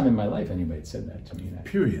first time in my life anybody had said that to me.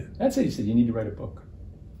 Period. That's it. He said, you need to write a book.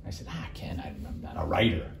 I said, Ken, I'm not a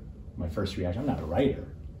writer. My first reaction, I'm not a writer.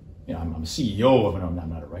 You know, I'm a CEO of it. I'm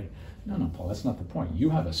not a writer. No, Paul, that's not the point. You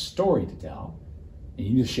have a story to tell, and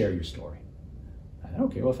you need to share your story. I said,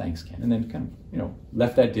 okay, well, thanks, Ken. And then kind of, you know,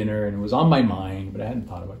 left that dinner, and it was on my mind, but I hadn't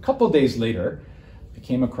thought about it. A couple of days later, I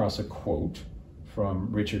came across a quote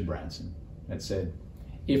from Richard Branson that said,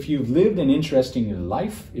 if you've lived an interesting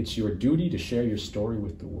life, it's your duty to share your story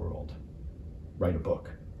with the world. Write a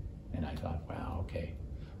book. And I thought, wow, okay,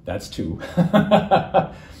 that's two.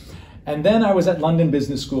 And then I was at London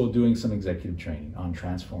Business School doing some executive training on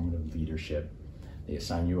transformative leadership. They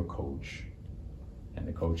assign you a coach. And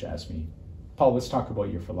the coach asked me, Paul, let's talk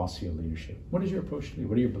about your philosophy of leadership. What is your approach to leadership?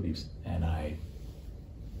 What are your beliefs? And I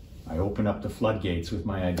opened up the floodgates with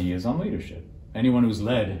my ideas on leadership. Anyone who's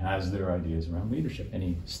led has their ideas around leadership. And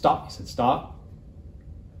he stopped. He said, stop.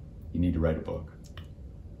 You need to write a book.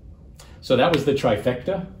 So that was the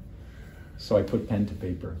trifecta. So I put pen to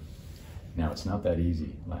paper. Now, it's not that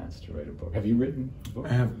easy, Lance, to write a book. Have you written a book?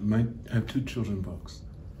 I have 2 children's books.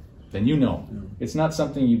 Then you know. Yeah. It's not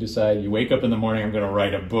something you decide, you wake up in the morning, I'm going to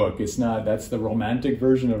write a book. It's not. That's the romantic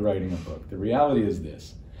version of writing a book. The reality is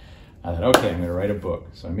this. I thought, okay, I'm going to write a book.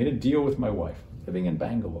 So I made a deal with my wife, living in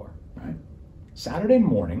Bangalore, right? Saturday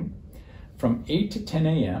morning, from 8 to 10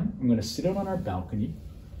 a.m., I'm going to sit out on our balcony,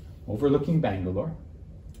 overlooking Bangalore,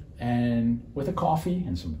 and with a coffee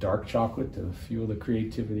and some dark chocolate to fuel the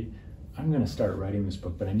creativity, I'm going to start writing this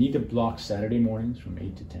book. But I need to block Saturday mornings from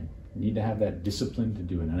 8 to 10. I need to have that discipline to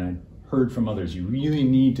do it. And I heard from others, you really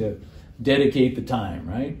need to dedicate the time,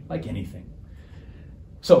 right? Like anything.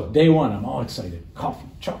 So day one, I'm all excited. Coffee,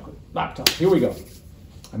 chocolate, laptop, here we go.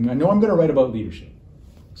 I know I'm going to write about leadership.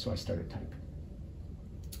 So I started typing.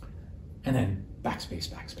 And then backspace,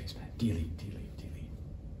 delete.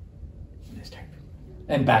 And I started.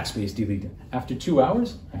 And backspace, delete. After 2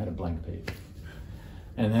 hours, I had a blank page.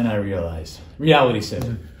 And then I realized, reality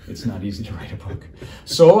said, it's not easy to write a book.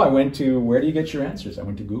 So I went to, where do you get your answers? I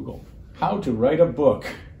went to Google. How to write a book.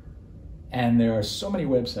 And there are so many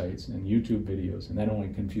websites and YouTube videos, and that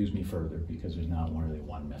only confused me further because there's not really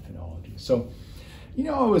one methodology. So, you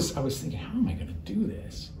know, I was thinking, how am I going to do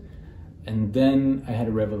this? And then I had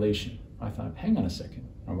a revelation. I thought, hang on a second.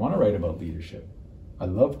 I want to write about leadership. I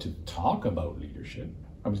love to talk about leadership.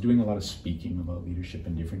 I was doing a lot of speaking about leadership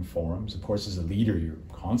in different forums. Of course, as a leader, you're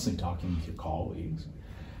constantly talking with your colleagues.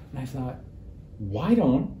 And I thought, why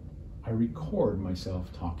don't I record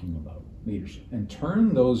myself talking about leadership and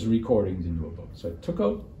turn those recordings into a book? So I took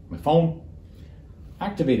out my phone,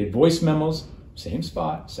 activated voice memos, same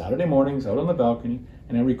spot, Saturday mornings out on the balcony,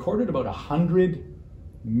 and I recorded about 100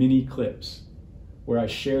 mini clips where I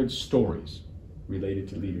shared stories related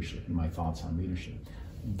to leadership and my thoughts on leadership.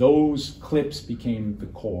 Those clips became the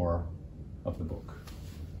core of the book.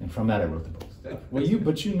 And from that I wrote the book.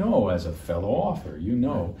 But you know, as a fellow author, you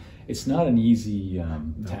know, it's not an easy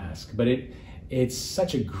task, but it's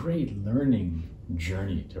such a great learning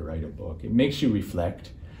journey to write a book. It makes you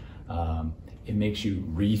reflect. It makes you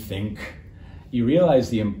rethink. You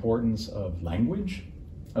realize the importance of language,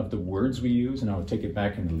 of the words we use, and I'll take it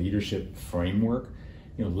back in the leadership framework.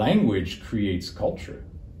 You know, language creates culture,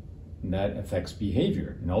 and that affects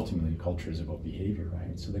behavior, and ultimately culture is about behavior,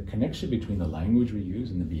 right? So the connection between the language we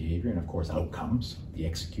use and the behavior, and of course outcomes, the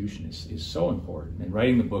execution is so important. And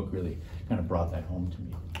writing the book really kind of brought that home to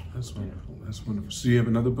me. That's wonderful. That's wonderful. So you have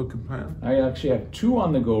another book in plan? I actually have 2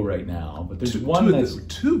 on the go right now, but there's one that's...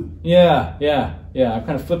 2? Yeah. I'm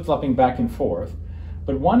kind of flip-flopping back and forth.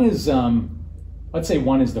 But one is, let's say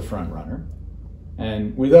one is the front runner.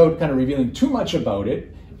 And without kind of revealing too much about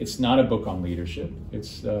it, It's not a book on leadership.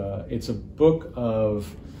 It's a book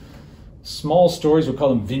of small stories, we'll call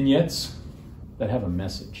them vignettes, that have a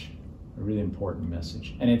message, a really important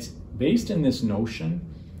message. And it's based in this notion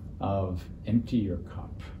of empty your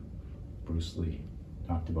cup. Bruce Lee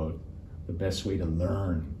talked about the best way to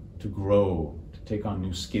learn, to grow, to take on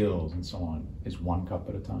new skills and so on is one cup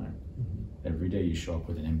at a time. Every day you show up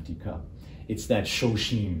with an empty cup. It's that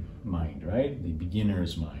Shoshin mind, right? The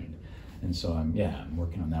beginner's mind. And so I'm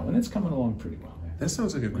working on that one. It's coming along pretty well. That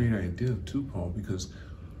sounds like a great idea too, Paul, because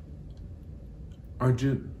our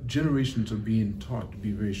generations are being taught to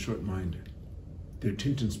be very short-minded. Their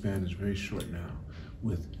attention span is very short now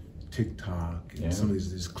with TikTok and some of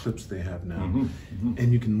these clips they have now.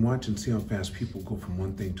 And you can watch and see how fast people go from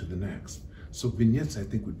one thing to the next. So vignettes, I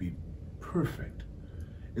think, would be perfect.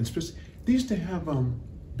 And especially, they used to have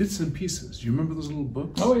bits and pieces. You remember those little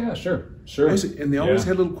books? Oh yeah, sure. And they always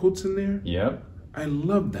had little quotes in there? Yep. I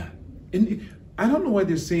love that. And I don't know why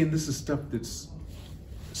they're saying this is stuff that's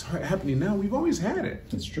happening now. We've always had it.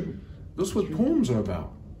 It's true. That's what poems are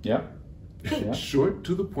about. Yeah. Short,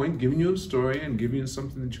 to the point, giving you a story and giving you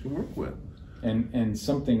something that you can work with. And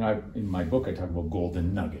something in my book I talk about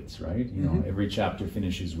golden nuggets, right? You know, every chapter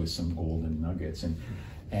finishes with some golden nuggets.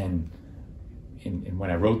 And when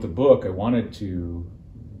I wrote the book, I wanted to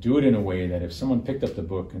do it in a way that if someone picked up the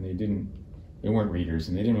book and they weren't readers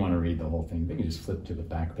and they didn't want to read the whole thing, they could just flip to the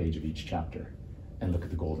back page of each chapter and look at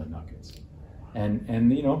the golden nuggets.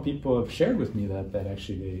 And you know, people have shared with me that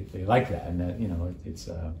actually they like that, and that, you know, it's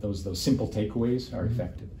those simple takeaways are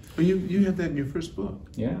effective. But you had that in your first book.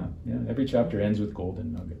 Yeah. Every chapter ends with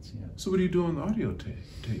golden nuggets. Yeah. So what do you do on the audio tape?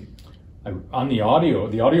 On the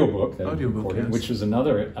audiobook that I Audiobook, recorded, yes. which was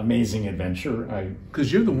another amazing adventure.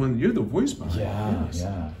 Because you're the voice behind it.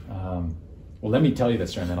 Yeah. Well, let me tell you that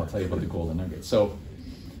story, and then I'll tell you about the golden nuggets. So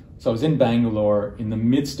I was in Bangalore in the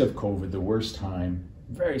midst of COVID, the worst time.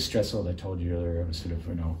 Very stressful, as I told you earlier. I was sort of,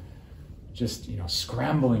 just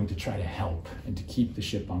scrambling to try to help and to keep the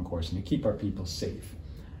ship on course and to keep our people safe.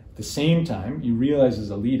 At the same time, you realize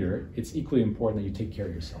as a leader, it's equally important that you take care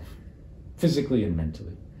of yourself, physically and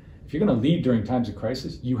mentally. If you're going to lead during times of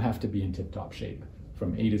crisis, you have to be in tip-top shape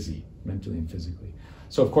from A to Z, mentally and physically.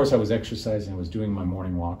 So of course I was exercising, I was doing my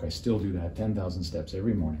morning walk. I still do that, 10,000 steps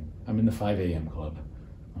every morning. I'm in the 5 a.m. club.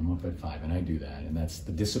 I'm up at 5 and I do that, and that's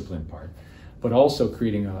the discipline part. But also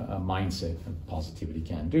creating a mindset of positivity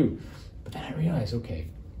can do. But then I realized, okay,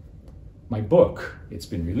 my book, it's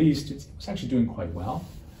been released, it's actually doing quite well.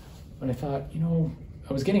 But I thought,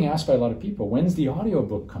 I was getting asked by a lot of people, when's the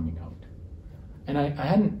audiobook coming out? And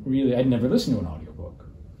I'd never listened to an audiobook.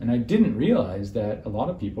 And I didn't realize that a lot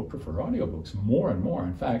of people prefer audiobooks more and more.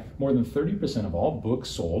 In fact, more than 30% of all books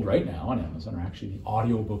sold right now on Amazon are actually the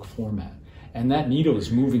audiobook format. And that needle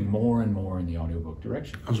is moving more and more in the audiobook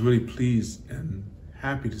direction. I was really pleased and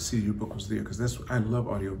happy to see your book was there, because I love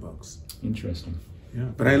audiobooks. Interesting. Yeah,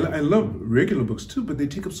 but I love regular books too, but they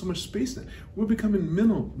take up so much space now. We're becoming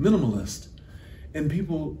minimalist. And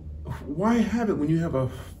people, why have it when you have a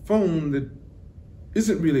phone that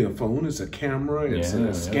isn't really a phone? It's a camera, it's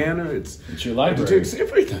a scanner, it's your library. It's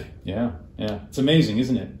everything. Yeah. It's amazing,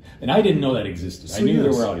 isn't it? And I didn't know that existed. So I knew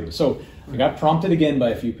there were audios. So I got prompted again by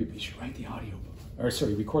a few people, you should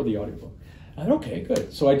record the audiobook. I thought, okay,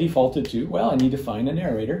 good. So I defaulted to, I need to find a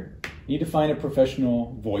narrator. I need to find a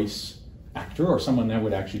professional voice actor or someone that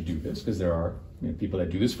would actually do this, because there are people that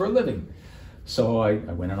do this for a living. So I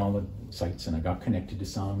went on all the sites and I got connected to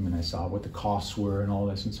some, and I saw what the costs were and all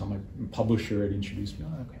this, and so my publisher had introduced me.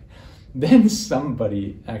 Okay. Then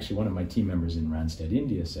somebody, actually one of my team members in Randstad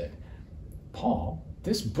India, said, Paul,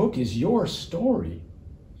 this book is your story.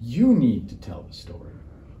 You need to tell the story.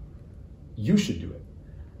 You should do it.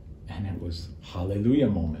 And it was hallelujah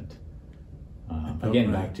moment.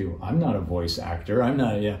 Again, back to, I'm not a voice actor,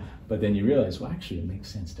 but then you realize, actually it makes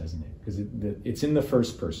sense, doesn't it? Because it's in the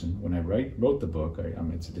first person. When I wrote the book,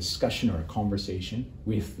 it's a discussion or a conversation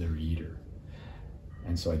with the reader.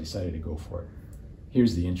 And so I decided to go for it.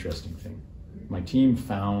 Here's the interesting thing. My team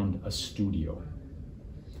found a studio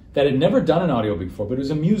that had never done an audiobook before, but it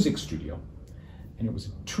was a music studio. And it was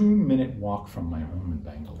a 2-minute walk from my home in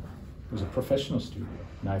Bangalore. It was a professional studio.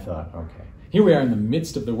 And I thought, okay, here we are in the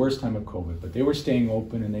midst of the worst time of COVID, but they were staying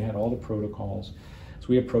open and they had all the protocols. So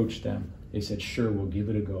we approached them. They said, sure, we'll give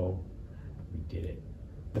it a go. We did it.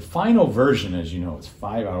 The final version, as you know, it's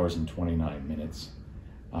 5 hours and 29 minutes.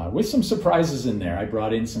 With some surprises in there. I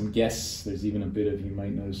brought in some guests. There's even a bit of, you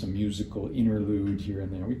might notice, a musical interlude here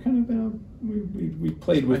and there. We kind of, we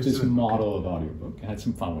played with this model of audiobook and had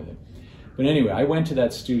some fun with it. But anyway, I went to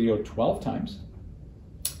that studio 12 times.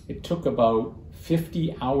 It took about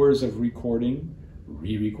 50 hours of recording,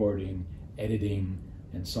 re-recording, editing,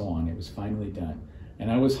 and so on. It was finally done.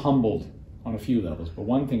 And I was humbled on a few levels, but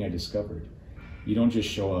one thing I discovered, you don't just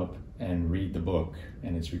show up and read the book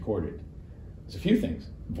and it's recorded. There's a few things.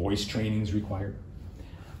 Voice training is required.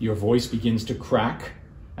 Your voice begins to crack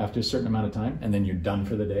after a certain amount of time, and then you're done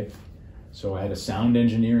for the day. So I had a sound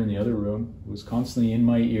engineer in the other room who was constantly in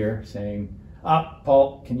my ear saying,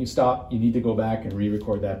 Paul, can you stop? You need to go back and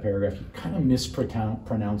re-record that paragraph. You kind of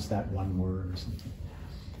mispronounced that one word or something.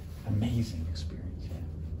 Amazing experience, yeah.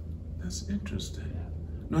 That's interesting. Yeah.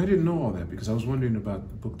 No, I didn't know all that because I was wondering about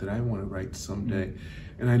the book that I want to write someday,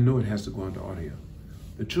 and I know it has to go onto audio.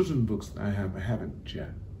 The children's books I haven't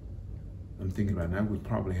yet. I'm thinking about it, and I would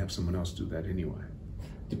probably have someone else do that anyway.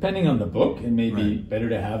 Depending on the book, it may be Right. better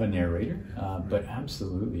to have a narrator, but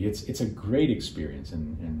absolutely, it's a great experience,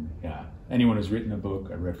 and yeah, anyone who's written a book,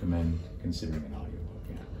 I recommend considering an audiobook.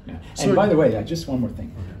 Yeah. So And by the way, just one more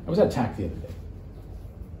thing. Okay. I was at TAC the other day.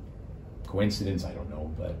 Coincidence, I don't know,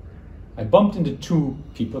 but I bumped into two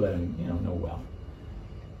people that I know well,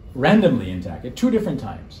 randomly in TAC at two different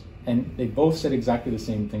times, and they both said exactly the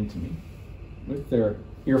same thing to me, with their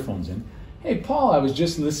earphones in. Hey, Paul, I was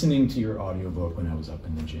just listening to your audiobook when I was up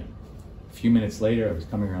in the gym. A few minutes later, I was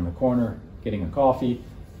coming around the corner, getting a coffee.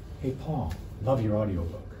 Hey, Paul, love your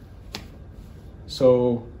audiobook.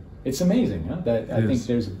 So it's amazing, huh? That I think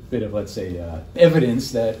there's a bit of, let's say,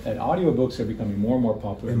 evidence that audiobooks are becoming more and more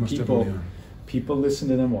popular. They most definitely are. People listen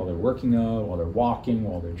to them while they're working out, while they're walking,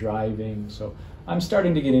 while they're driving. So I'm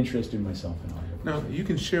starting to get interested myself in audiobooks. Now, you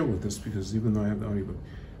can share with us, because even though I have the audiobook,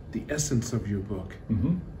 the essence of your book.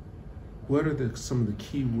 Mm-hmm. What are some of the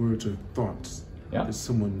key words or thoughts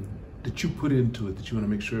that you put into it that you want to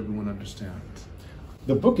make sure everyone understands?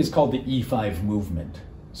 The book is called the E5 Movement.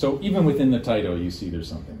 So even within the title, you see there's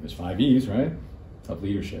something. There's 5 E's, right, of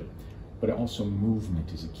leadership. But also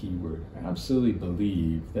movement is a key word. I absolutely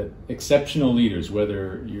believe that exceptional leaders,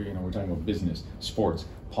 whether we're talking about business, sports,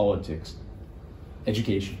 politics,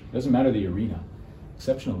 education, doesn't matter the arena,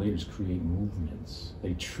 exceptional leaders create movements.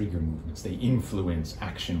 They trigger movements. They influence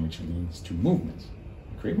action, which leads to movements.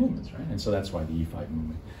 They create movements, right? And so that's why the E5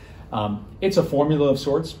 movement. It's a formula of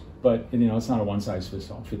sorts, but it's not a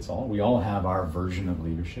one-size-fits all. We all have our version of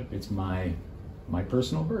leadership. It's my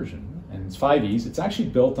personal version, and it's 5 E's. It's actually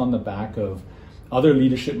built on the back of other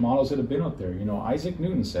leadership models that have been out there. Isaac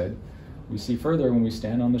Newton said, "We see further when we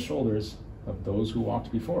stand on the shoulders of those who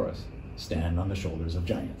walked before us." Stand on the shoulders of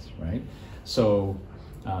giants, right? So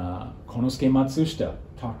Konosuke Matsushita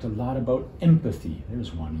talked a lot about empathy.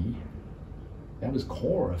 There's 1 E. That was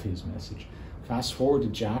core of his message. Fast forward to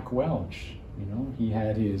Jack Welch. He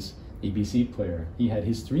had his ABC player. He had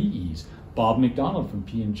his 3 E's. Bob McDonald from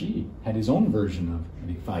P&G had his own version of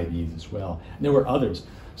the 5 E's as well. And there were others.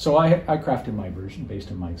 So I crafted my version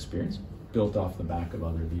based on my experience, built off the back of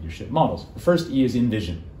other leadership models. The first E is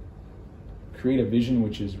envision. Create a vision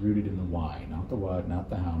which is rooted in the why, not the what,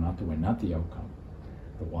 not the how, not the when, not the outcome.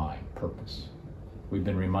 The why, purpose. We've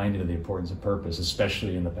been reminded of the importance of purpose,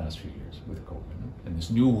 especially in the past few years with COVID and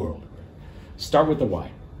this new world. Start with the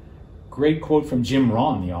why. Great quote from Jim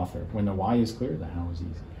Rohn, the author. When the why is clear, the how is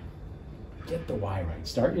easy. Get the why right.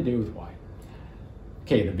 Start your day with why.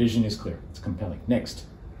 Okay, the vision is clear. It's compelling. Next,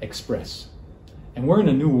 express. And we're in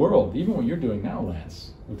a new world. Even what you're doing now,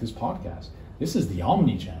 Lance, with this podcast. This is the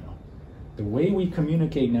omni-channel. The way we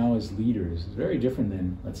communicate now as leaders is very different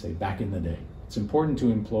than, let's say, back in the day. It's important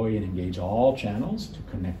to employ and engage all channels to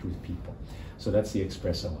connect with people. So that's the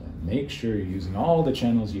express element. Make sure you're using all the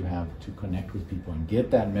channels you have to connect with people and get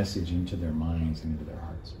that message into their minds and into their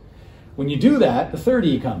hearts. When you do that, the third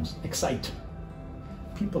E comes, excite.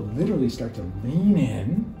 People literally start to lean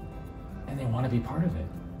in and they want to be part of it.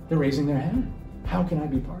 They're raising their hand. How can I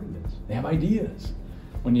be part of this? They have ideas.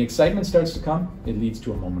 When the excitement starts to come, it leads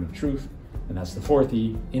to a moment of truth. And that's the fourth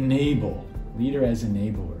E, enable. Leader as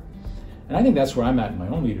enabler. And I think that's where I'm at in my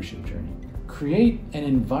own leadership journey. Create an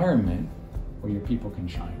environment where your people can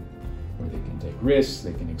shine, where they can take risks,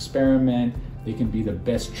 they can experiment, they can be the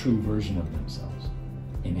best true version of themselves.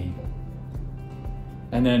 Enable.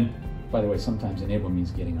 And then, by the way, sometimes enable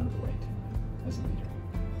means getting out of the way too, as a leader.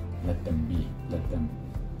 Let them be, let them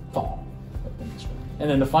fall, let them explode. And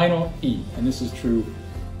then the final E, and this is true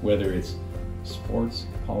whether it's sports,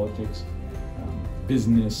 politics,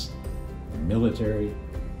 business, military.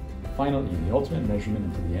 Final E, the ultimate measurement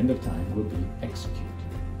until the end of time will be execute.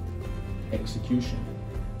 Execution.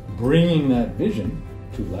 Bringing that vision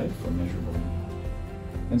to life for measurable impact.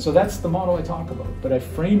 And so that's the model I talk about, but I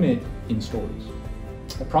frame it in stories.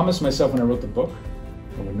 I promised myself when I wrote the book,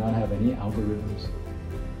 I would not have any algorithms.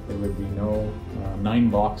 There would be no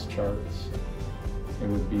 9-box charts. it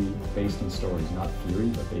would be based in stories, not theory,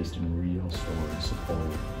 but based in real stories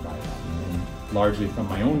supported by that. And largely from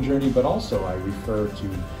my own journey, but also I refer to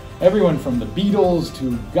everyone from the Beatles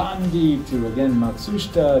to Gandhi to, again,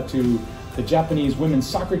 Matsushita to the Japanese women's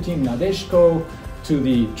soccer team, Nadeshiko, to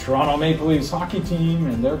the Toronto Maple Leafs hockey team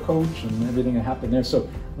and their coach and everything that happened there. So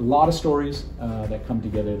a lot of stories that come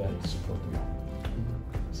together that support the model.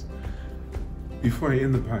 Before I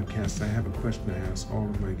end the podcast, I have a question I ask all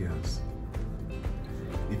of my guests.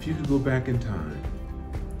 If you could go back in time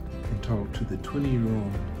and talk to the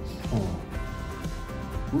 20-year-old Paul,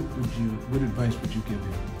 what advice would you give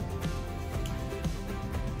him?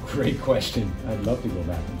 Great question. I'd love to go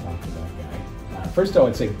back and talk to that guy. First, I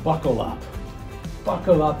would say buckle up.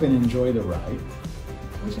 Buckle up and enjoy the ride,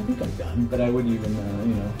 which I think I've done, but I would even,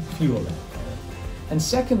 fuel that fire. And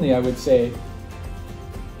secondly, I would say,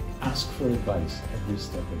 ask for advice every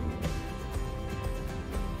step of the way.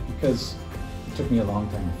 Because it took me a long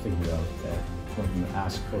time to figure out that when you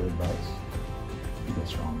ask for advice, you get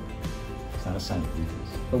stronger. It's not a sign of weakness.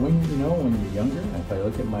 But when you're younger, if I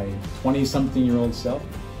look at my 20-something-year-old self,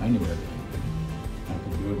 I knew everything. I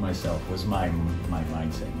could do it myself, was my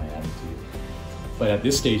mindset, my attitude. But at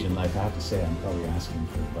this stage in life, I have to say I'm probably asking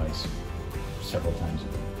for advice several times a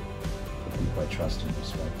day. For people I trust and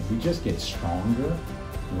respect. We just get stronger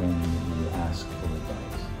when you ask for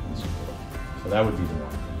advice and support. So that would be the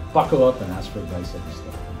one. Buckle up and ask for advice every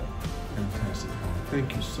step of the way. Fantastic, Paul.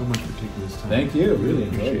 Thank you so much for taking this time. Thank you. Really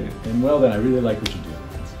enjoyed it. And well then, I really like what you do.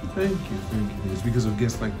 Thank you. It's because of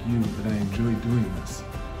guests like you that I enjoy doing this.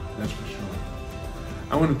 That's for sure.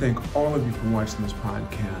 I want to thank all of you for watching this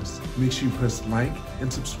podcast. Make sure you press like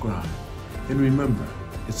and subscribe. And remember,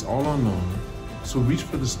 it's all online, so reach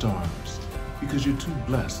for the stars because you're too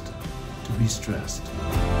blessed to be stressed.